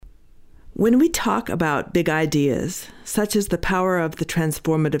When we talk about big ideas, such as the power of the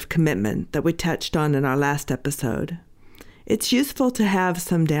transformative commitment that we touched on in our last episode, it's useful to have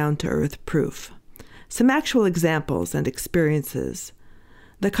some down-to-earth proof, some actual examples and experiences,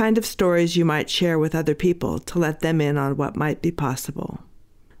 the kind of stories you might share with other people to let them in on what might be possible.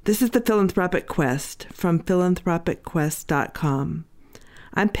 This is The Philanthropic Quest from philanthropicquest.com.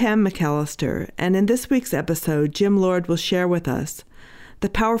 I'm Pam McAllister, and in this week's episode, Jim Lord will share with us the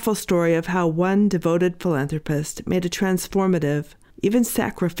powerful story of how one devoted philanthropist made a transformative, even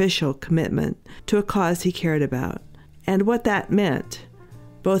sacrificial commitment to a cause he cared about, and what that meant,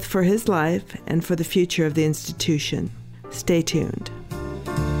 both for his life and for the future of the institution. Stay tuned.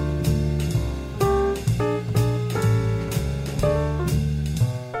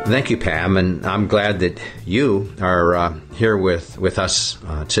 Thank you, Pam, and I'm glad that you are here with us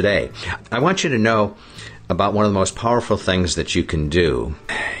today. I want you to know about one of the most powerful things that you can do.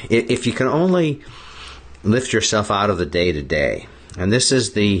 If you can only lift yourself out of the day-to-day, and this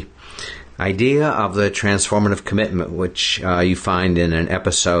is the idea of the transformative commitment, which you find in an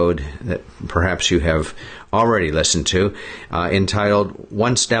episode that perhaps you have already listened to, entitled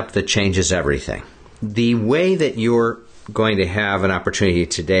One Step That Changes Everything. The way that you're going to have an opportunity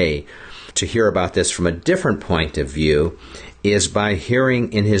today to hear about this from a different point of view is by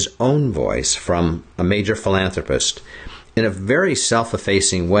hearing in his own voice from a major philanthropist in a very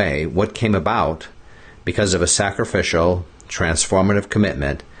self-effacing way what came about because of a sacrificial, transformative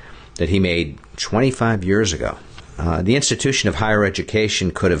commitment that he made 25 years ago. The institution of higher education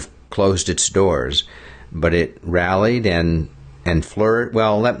could have closed its doors, but it rallied and flourished.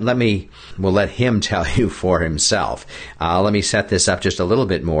 Well, we'll let him tell you for himself. Let me set this up just a little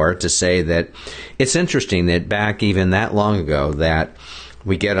bit more to say that it's interesting that back even that long ago that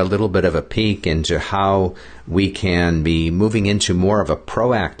we get a little bit of a peek into how we can be moving into more of a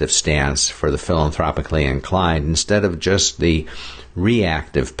proactive stance for the philanthropically inclined instead of just the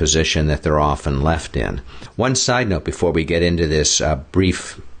reactive position that they're often left in. One side note before we get into this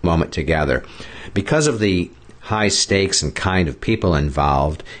brief moment together. Because of the high stakes and kind of people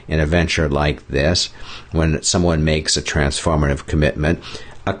involved in a venture like this, when someone makes a transformative commitment,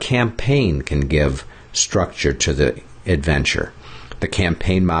 a campaign can give structure to the adventure. The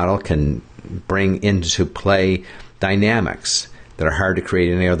campaign model can bring into play dynamics that are hard to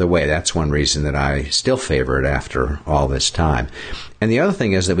create any other way. That's one reason that I still favor it after all this time. And the other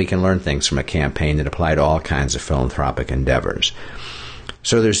thing is that we can learn things from a campaign that apply to all kinds of philanthropic endeavors.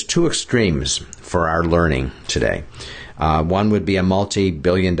 So there's two extremes for our learning today. One would be a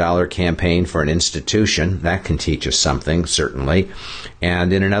multi-billion-dollar campaign for an institution. That can teach us something, certainly.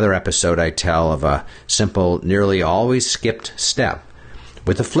 And in another episode, I tell of a simple, nearly always skipped step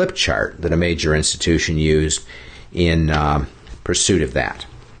with a flip chart that a major institution used in pursuit of that.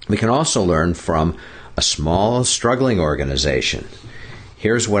 We can also learn from a small, struggling organization.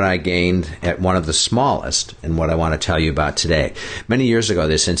 Here's what I gained at one of the smallest and what I want to tell you about today. Many years ago,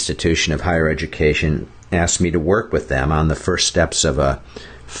 this institution of higher education asked me to work with them on the first steps of a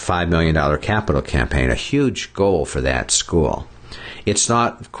 $5 million capital campaign, a huge goal for that school. It's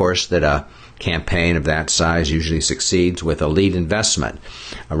not, of course, that a campaign of that size usually succeeds with a lead investment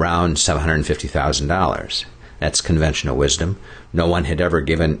around $750,000. That's conventional wisdom. No one had ever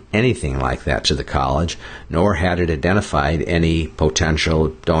given anything like that to the college, nor had it identified any potential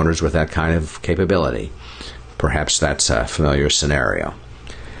donors with that kind of capability. Perhaps that's a familiar scenario.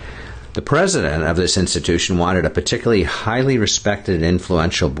 The president of this institution wanted a particularly highly respected and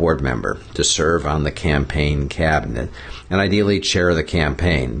influential board member to serve on the campaign cabinet and ideally chair the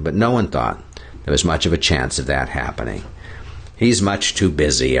campaign, but no one thought there was much of a chance of that happening. He's much too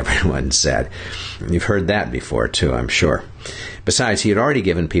busy, everyone said. You've heard that before, too, I'm sure. Besides, he had already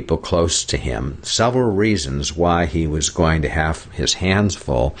given people close to him several reasons why he was going to have his hands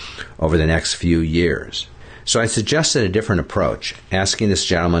full over the next few years. So I suggested a different approach, asking this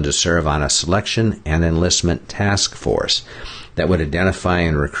gentleman to serve on a selection and enlistment task force that would identify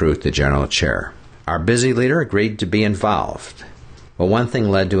and recruit the general chair. Our busy leader agreed to be involved. Well, one thing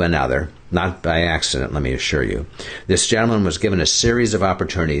led to another, not by accident, let me assure you. This gentleman was given a series of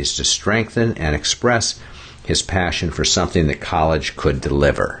opportunities to strengthen and express his passion for something that college could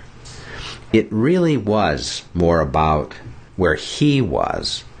deliver. It really was more about where he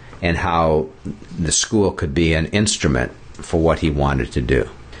was and how the school could be an instrument for what he wanted to do.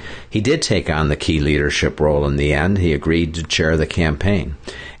 He did take on the key leadership role in the end. He agreed to chair the campaign.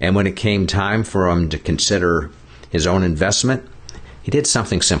 And when it came time for him to consider his own investment, he did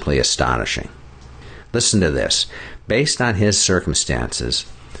something simply astonishing. Listen to this. Based on his circumstances,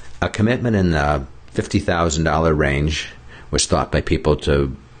 a commitment in the $50,000 range was thought by people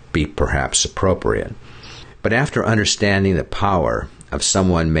to be perhaps appropriate. But after understanding the power of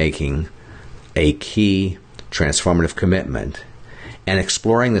someone making a key transformative commitment and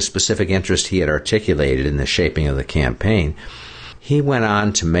exploring the specific interest he had articulated in the shaping of the campaign, he went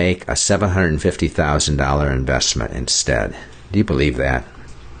on to make a $750,000 investment instead. Do you believe that?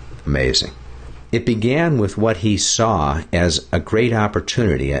 Amazing. It began with what he saw as a great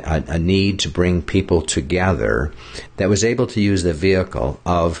opportunity, a need to bring people together that was able to use the vehicle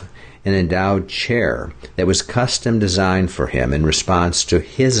of an endowed chair that was custom designed for him in response to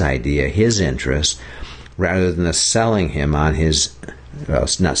his idea, his interest, rather than selling him on his, well,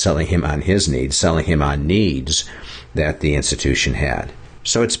 not selling him on his needs, selling him on needs that the institution had.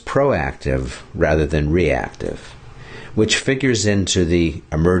 So it's proactive rather than reactive, which figures into the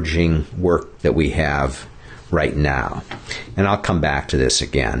emerging work that we have right now. And I'll come back to this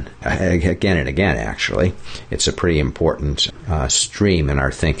again and again, actually. It's a pretty important stream in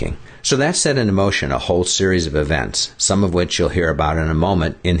our thinking. So that set into motion a whole series of events, some of which you'll hear about in a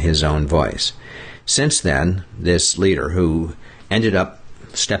moment in his own voice. Since then, this leader, who ended up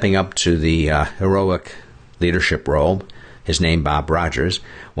stepping up to the heroic leadership role, his name Bob Rogers,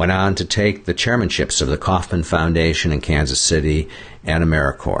 went on to take the chairmanships of the Kauffman Foundation in Kansas City and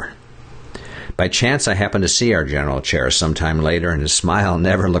AmeriCorps. By chance, I happened to see our general chair sometime later, and his smile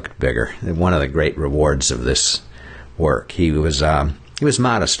never looked bigger. One of the great rewards of this work. He was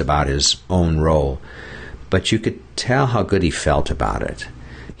modest about his own role, but you could tell how good he felt about it.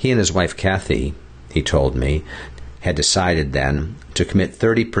 He and his wife Kathy, he told me, had decided then to commit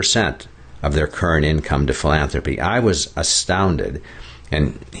 30% of their current income to philanthropy. I was astounded,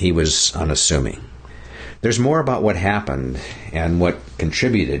 and he was unassuming. There's more about what happened and what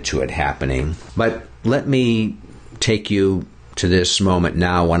contributed to it happening, but let me take you to this moment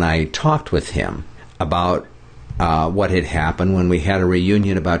now when I talked with him about what had happened when we had a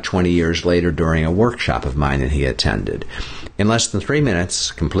reunion about 20 years later during a workshop of mine that he attended. In less than 3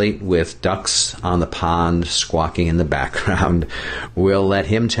 minutes, complete with ducks on the pond squawking in the background, we'll let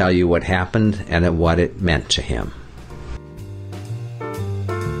him tell you what happened and what it meant to him.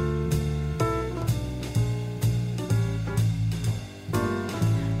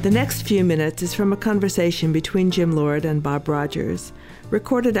 The next few minutes is from a conversation between Jim Lord and Bob Rogers,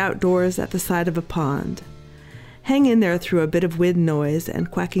 recorded outdoors at the side of a pond. Hang in there through a bit of wind noise and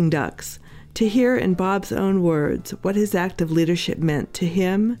quacking ducks to hear in Bob's own words what his act of leadership meant to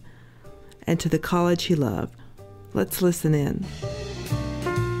him and to the college he loved. Let's listen in.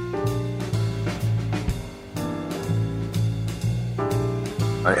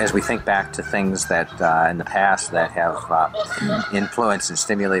 As we think back to things that in the past that have influenced and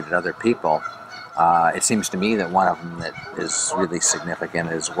stimulated other people, it seems to me that one of them that is really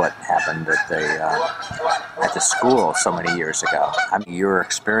significant is what happened at the school so many years ago. I mean, your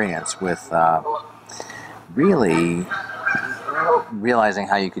experience with really realizing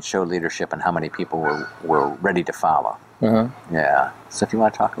how you could show leadership and how many people were ready to follow. Uh-huh. Yeah. So if you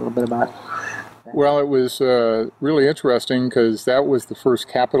want to talk a little bit about it. Well, it was really interesting because that was the first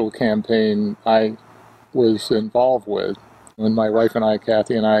capital campaign I was involved with. When my wife and I,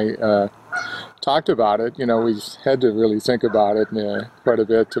 Kathy and I, talked about it, we had to really think about it quite a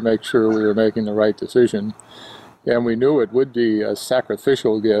bit to make sure we were making the right decision. And we knew it would be a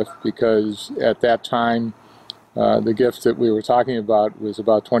sacrificial gift because at that time, the gift that we were talking about was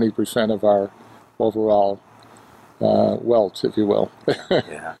about 20% of our overall wealth, if you will.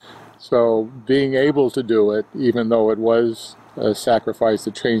 Yeah. So being able to do it, even though it was a sacrifice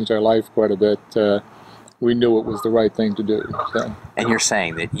that changed our life quite a bit, we knew it was the right thing to do. So. And you're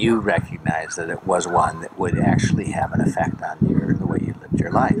saying that you recognize that it was one that would actually have an effect on the way you lived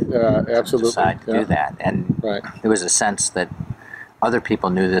your life. Absolutely. To decide to do that. And right. There was a sense that other people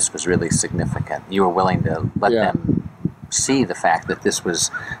knew this was really significant. You were willing to let them see the fact that this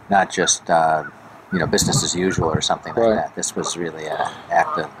was not just business as usual or something like that. This was really an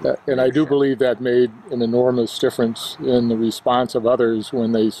act of and I do believe that made an enormous difference in the response of others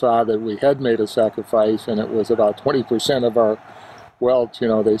when they saw that we had made a sacrifice and it was about 20% of our wealth.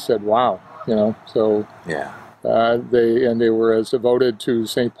 They said, wow, so yeah. They were as devoted to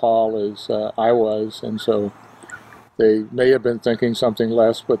St. Paul as I was, and so they may have been thinking something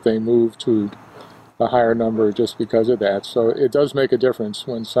less, but they moved to a higher number just because of that. So it does make a difference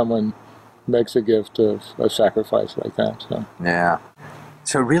when someone makes a gift of a sacrifice like that. So. Yeah.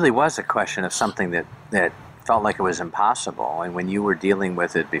 So it really was a question of something that felt like it was impossible. And when you were dealing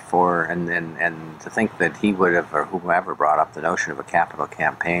with it before, and to think that he would have, or whomever brought up the notion of a capital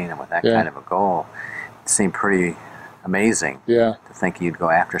campaign and with that kind of a goal, it seemed pretty amazing to think you'd go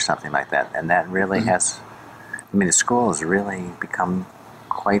after something like that. And that really has, the school has really become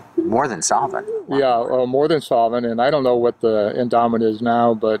quite more than solvent. Yeah, more than solvent. And I don't know what the endowment is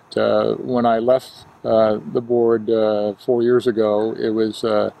now, but when I left the board 4 years ago, it was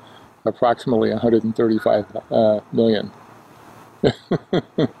approximately $135 million.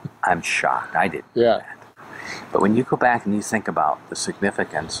 I'm shocked. I didn't. Yeah. But when you go back and you think about the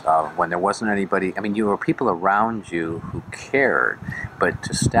significance of when there wasn't anybody, I mean, you were people around you who cared, but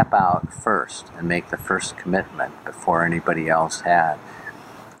to step out first and make the first commitment before anybody else had,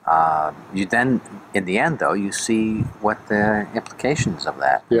 you then, in the end, though, you see what the implications of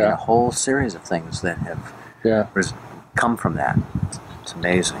that. Yeah. I mean, a whole series of things that have come from that. It's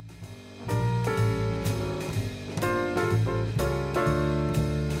amazing.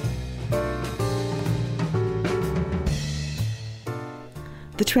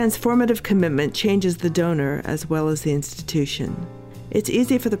 The transformative commitment changes the donor as well as the institution. It's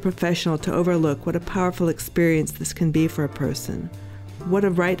easy for the professional to overlook what a powerful experience this can be for a person, what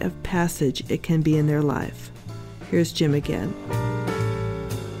a rite of passage it can be in their life. Here's Jim again.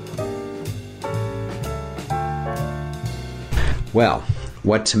 Well,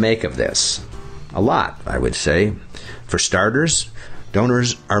 what to make of this? A lot, I would say. For starters,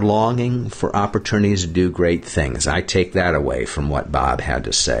 donors are longing for opportunities to do great things. I take that away from what Bob had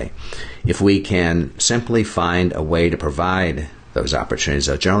to say. If we can simply find a way to provide those opportunities,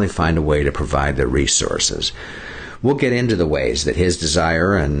 they'll generally find a way to provide the resources. We'll get into the ways that his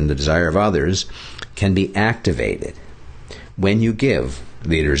desire and the desire of others can be activated when you give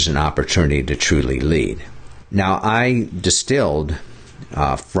leaders an opportunity to truly lead. Now, I distilled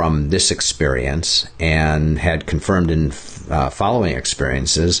from this experience and had confirmed in following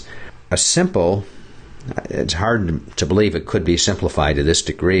experiences a simple, it's hard to believe it could be simplified to this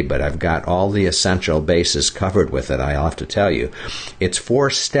degree, but I've got all the essential bases covered with it, I'll have to tell you. It's 4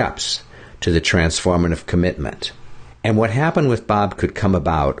 steps to the transformative commitment. And what happened with Bob could come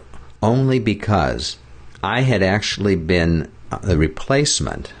about only because I had actually been the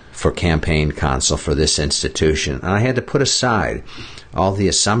replacement for campaign counsel for this institution, and I had to put aside all the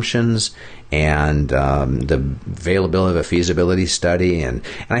assumptions and the availability of a feasibility study, and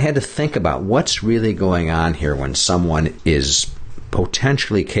I had to think about what's really going on here when someone is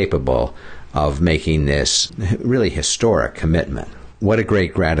potentially capable of making this really historic commitment. What a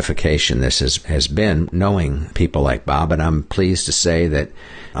great gratification this has been, knowing people like Bob, and I'm pleased to say that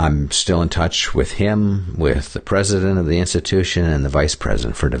I'm still in touch with him, with the president of the institution and the vice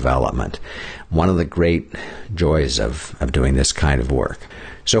president for development. One of the great joys of doing this kind of work.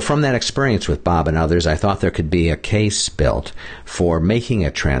 So from that experience with Bob and others, I thought there could be a case built for making a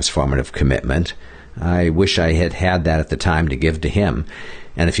transformative commitment. I wish I had had that at the time to give to him.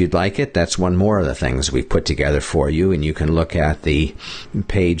 And if you'd like it, that's one more of the things we've put together for you, and you can look at the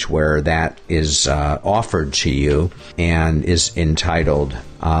page where that is offered to you and is entitled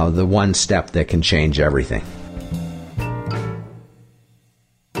The One Step That Can Change Everything.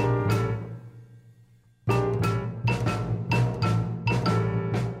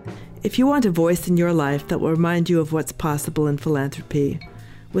 If you want a voice in your life that will remind you of what's possible in philanthropy,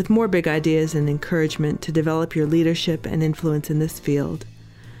 with more big ideas and encouragement to develop your leadership and influence in this field,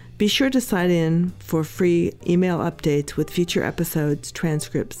 be sure to sign in for free email updates with future episodes,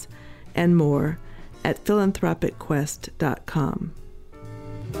 transcripts, and more at philanthropicquest.com.